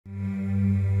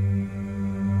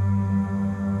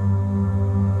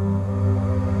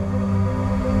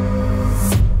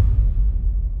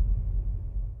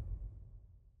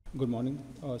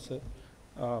Sir.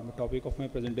 The topic of my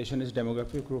presentation is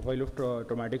demographic profile of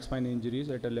traumatic spine injuries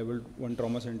at a level 1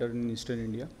 trauma center in Eastern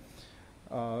India.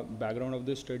 Background of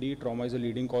this study: trauma is a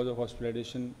leading cause of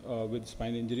hospitalization with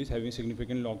spine injuries, having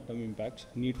significant long-term impacts.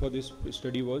 Need for this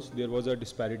study was there was a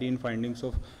disparity in findings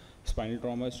of spinal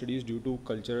trauma studies due to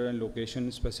cultural and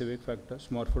location-specific factors.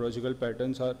 Morphological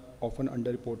patterns are often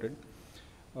underreported.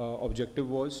 Objective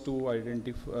was to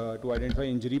identify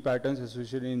injury patterns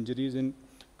associated with injuries in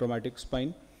traumatic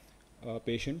spine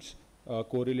patients,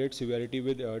 correlate severity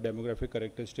with demographic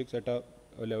characteristics at a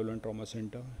level 1 trauma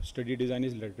center. Study design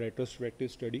is retrospective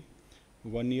study,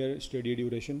 1 year study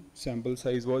duration. Sample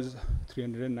size was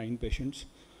 309 patients.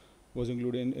 Was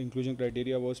included in inclusion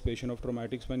criteria was patient of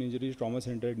traumatic spine injuries, trauma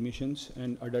center admissions,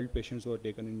 and adult patients were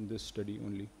taken in this study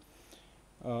only.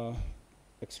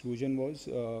 Exclusion was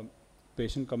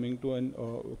patient coming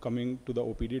to the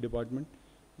OPD department,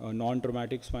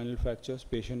 non-traumatic spinal fractures,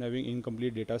 patient having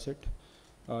incomplete data set.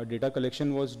 Data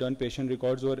collection was done, patient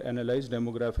records were analyzed,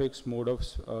 demographics, mode of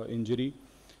injury,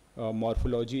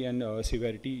 morphology and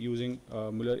severity using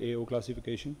Muller-AO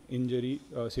classification. Injury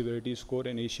severity score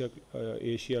and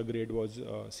Asia grade was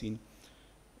seen.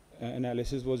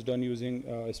 Analysis was done using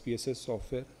SPSS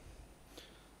software.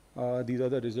 These are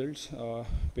the results.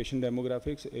 Patient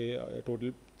demographics: a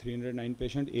total 309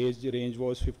 patient. Age range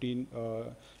was 15.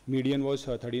 Median was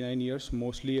 39 years.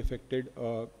 Mostly affected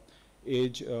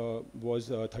age was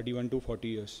 31 to 40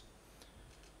 years.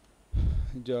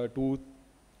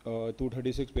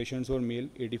 236 patients were male.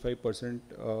 85%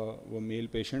 were male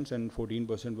patients, and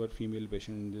 14% were female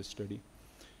patients in this study.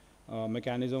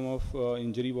 Mechanism of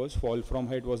injury was fall from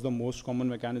height was the most common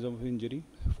mechanism of injury,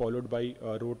 followed by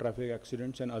road traffic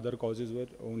accidents, and other causes were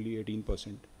only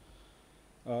 18%.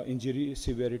 Injury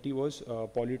severity was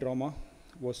polytrauma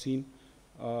was seen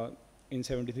in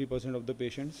 73% of the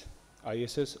patients.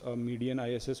 ISS, median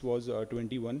ISS was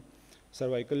 21.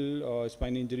 Cervical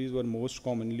spine injuries were most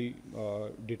commonly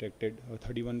detected.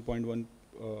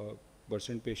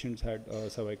 31.1% patients had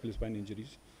cervical spine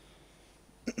injuries.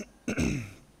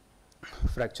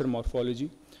 Fracture morphology: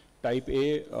 type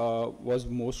A was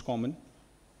most common,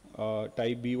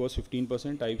 type B was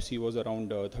 15%, type C was around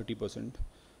 30%.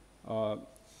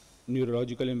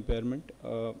 Neurological impairment: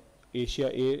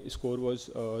 Asia A score was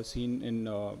seen in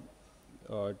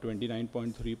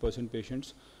 29.3%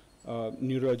 patients.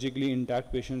 Neurologically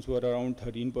intact patients were around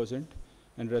 13%,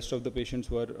 and rest of the patients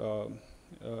were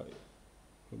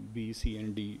B, C,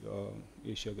 and D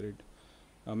Asia grade.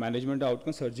 Management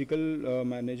outcome: surgical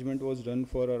management was done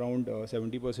for around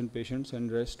 70% patients,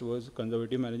 and rest was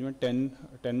conservative management.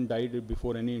 10 died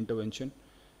before any intervention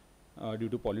due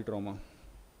to polytrauma.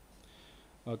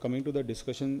 Coming to the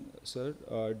discussion, sir,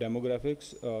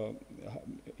 demographics.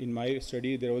 In my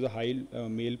study, there was a high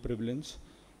male prevalence,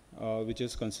 which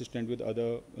is consistent with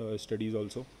other studies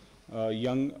also.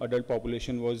 Young adult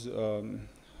population was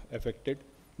affected.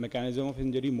 Mechanism of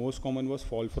injury: most common was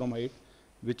fall from height,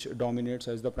 which dominates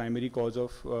as the primary cause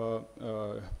of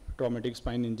traumatic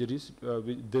spine injuries.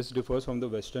 This differs from the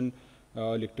Western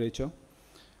literature.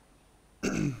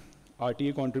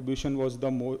 RTA contribution was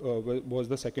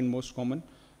the second most common.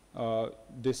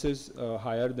 This is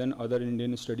higher than other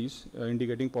Indian studies,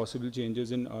 indicating possible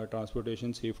changes in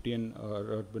transportation safety and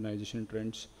urbanization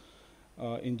trends.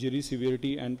 Injury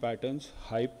severity and patterns: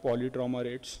 high polytrauma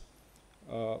rates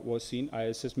was seen.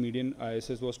 ISS, median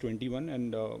ISS was 21,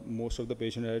 and most of the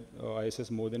patients had ISS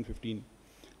more than 15.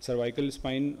 Cervical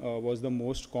spine was the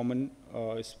most common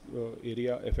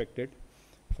area affected,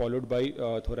 followed by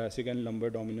thoracic and lumbar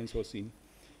dominance was seen.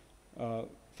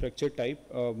 Fracture type: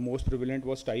 most prevalent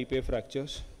was type A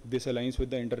fractures. This aligns with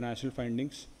the international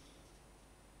findings,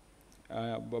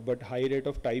 but high rate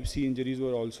of type C injuries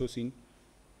were also seen,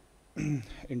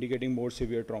 indicating more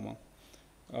severe trauma.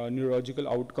 Neurological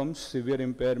outcomes: severe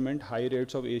impairment. High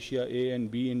rates of Asia A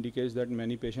and B indicates that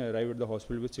many patients arrive at the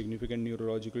hospital with significant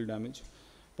neurological damage,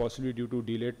 possibly due to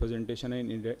delayed presentation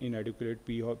and inadequate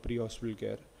pre-hospital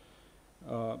care.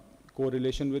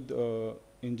 Correlation with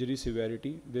injury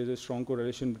severity: there is a strong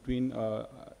correlation between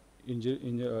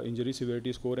injury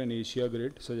severity score and Asia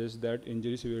grade, suggests that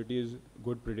injury severity is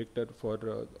good predictor for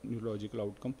neurological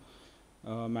outcome.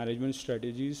 Management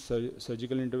strategies: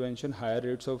 surgical intervention. Higher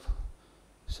rates of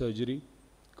surgery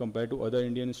compared to other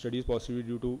Indian studies, possibly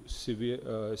due to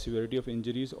severity of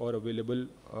injuries or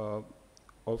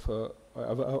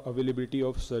availability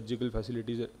of surgical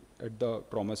facilities at the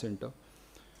trauma center.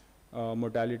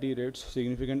 Mortality rates: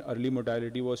 significant early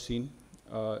mortality was seen,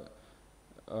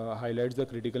 highlights the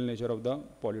critical nature of the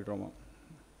polytrauma.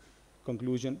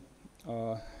 Conclusion: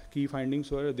 key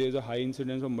findings were there is a high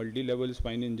incidence of multi-level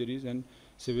spine injuries and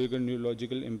severe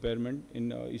neurological impairment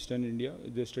in Eastern India.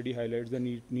 The study highlights the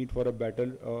need for a better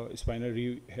spinal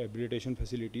rehabilitation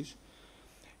facilities.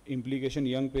 Implication: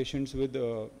 young patients with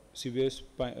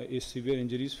severe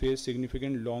injuries face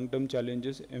significant long-term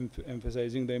challenges,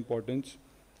 emphasizing the importance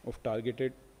of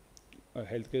targeted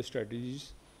healthcare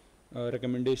strategies.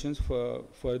 Recommendations for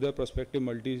further prospective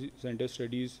multi-center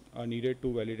studies are needed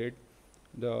to validate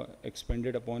expand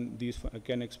upon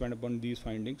these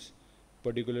findings,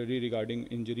 particularly regarding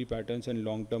injury patterns and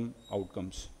long-term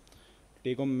outcomes.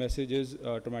 Take-home message is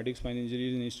traumatic spine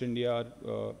injuries in East India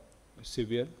are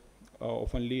severe,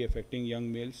 oftenly affecting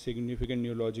young males. Significant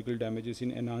neurological damages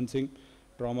in enhancing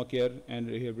trauma care and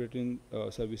rehabilitation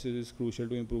services is crucial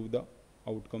to improve the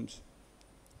outcomes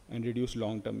and reduce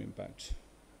long-term impacts.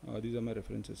 These are my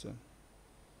references, sir.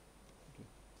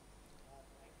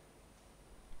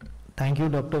 Thank you,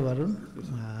 Dr. Varun.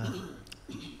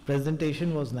 Yes,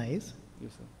 presentation was nice.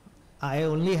 Yes, sir. I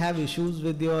only have issues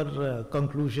with your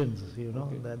conclusions, you know,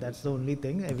 Okay. that's Yes. the only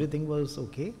thing. Everything was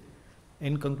okay.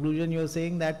 In conclusion, you're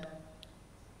saying that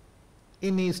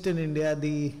in Eastern India,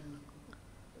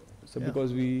 So Yeah.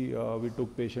 because we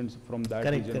took patients from that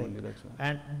Correct, region correct. only, that's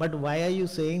why. but why are you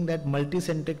saying that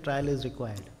multi-centric trial is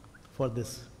required for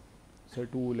this? So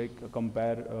to like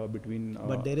compare between.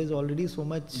 But there is already so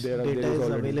much there data is is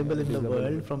already- available in it the is world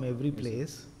available. from every Yes, sir.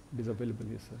 place. It is available,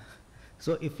 yes, sir.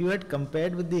 So if you had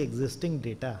compared with the existing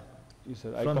data Yes,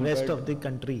 sir. from rest of the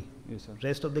country, Yes, sir.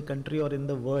 rest of the country or in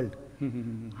the world,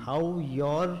 how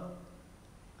your,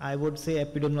 I would say,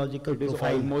 epidemiological It is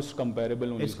profile, almost comparable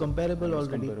only. it's sir. comparable It's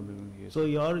already. comparable only, yes. So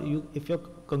if your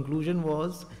conclusion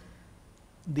was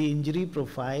the injury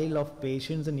profile of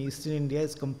patients in Eastern India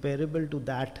is comparable to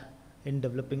that in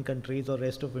developing countries or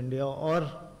rest of India or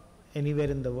anywhere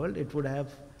in the world, it would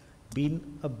have been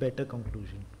a better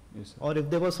conclusion. Yes, sir. Or if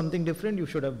there was something different, you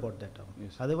should have brought that out.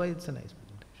 Yes, sir. Otherwise, it's a nice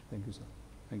presentation. Thank you, sir.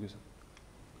 Thank you, sir.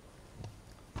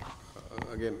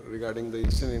 Again, regarding the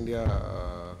Eastern India,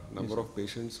 number of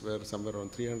patients were somewhere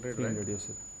around 300, 300, right? yes,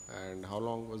 sir. And how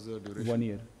long was the duration? 1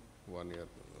 year. 1 year.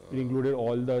 It included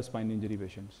all the spine injury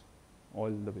patients. All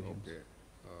the patients. Okay.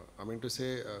 I mean to say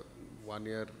 1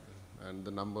 year and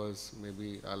the numbers maybe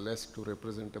are less to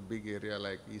represent a big area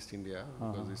like East India,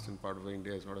 because eastern part of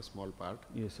India is not a small part.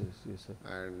 Yes, yes, yes, sir.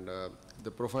 And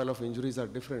the profile of injuries are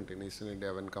different in Eastern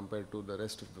India when compared to the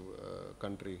rest of the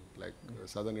country. Like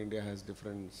Southern India has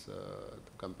difference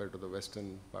compared to the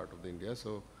western part of the India.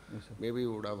 So Yes, sir. maybe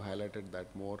you would have highlighted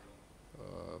that more,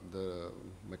 the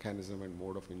mechanism and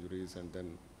mode of injuries, and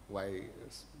then why.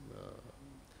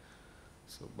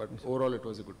 But Yes, sir. overall it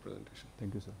was a good presentation.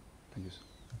 Thank you, sir. Thank you, sir.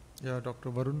 Yeah, Dr.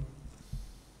 Varun.